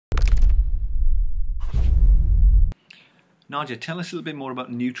Nadia, tell us a little bit more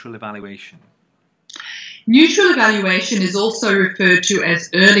about neutral evaluation. Neutral evaluation is also referred to as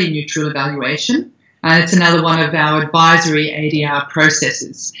early neutral evaluation. It's another one of our advisory ADR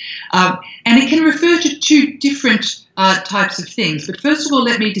processes. And it can refer to two different types of things. But first of all,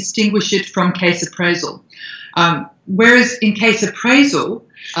 let me distinguish it from case appraisal. Whereas in case appraisal,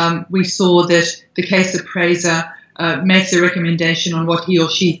 we saw that the case appraiser makes a recommendation on what he or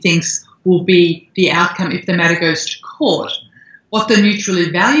she thinks will be the outcome if the matter goes to court. What the neutral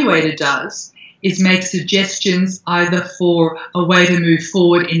evaluator does is make suggestions either for a way to move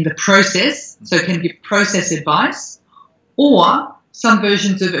forward in the process, so it can give process advice, or some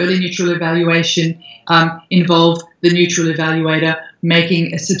versions of early neutral evaluation involve the neutral evaluator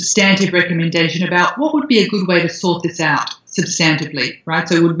making a substantive recommendation about what would be a good way to sort this out substantively, right?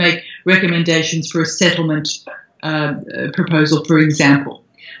 So it would make recommendations for a settlement proposal, for example.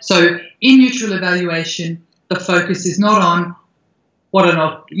 So in neutral evaluation, the focus is not on what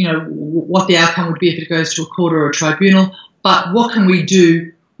the outcome would be if it goes to a court or a tribunal, but what can we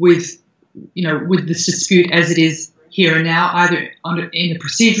do with this dispute as it is here and now, either in a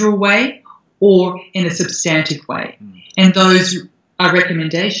procedural way or in a substantive way. And those are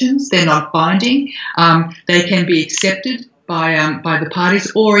recommendations. They're not binding. They can be accepted by the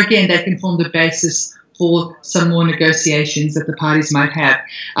parties, or again, they can form the basis for some more negotiations that the parties might have.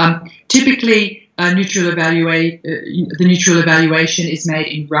 Typically, the neutral evaluation is made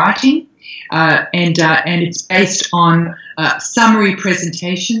in writing, and it's based on summary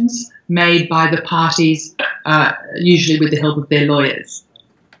presentations made by the parties, usually with the help of their lawyers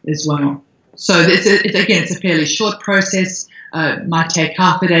as well. So it's a fairly short process. Might take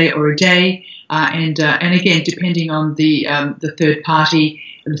half a day or a day, and again, depending on the third party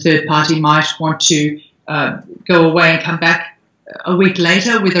might want to go away and come back a week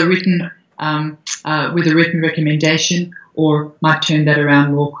later with a written recommendation, or might turn that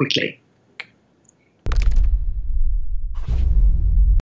around more quickly.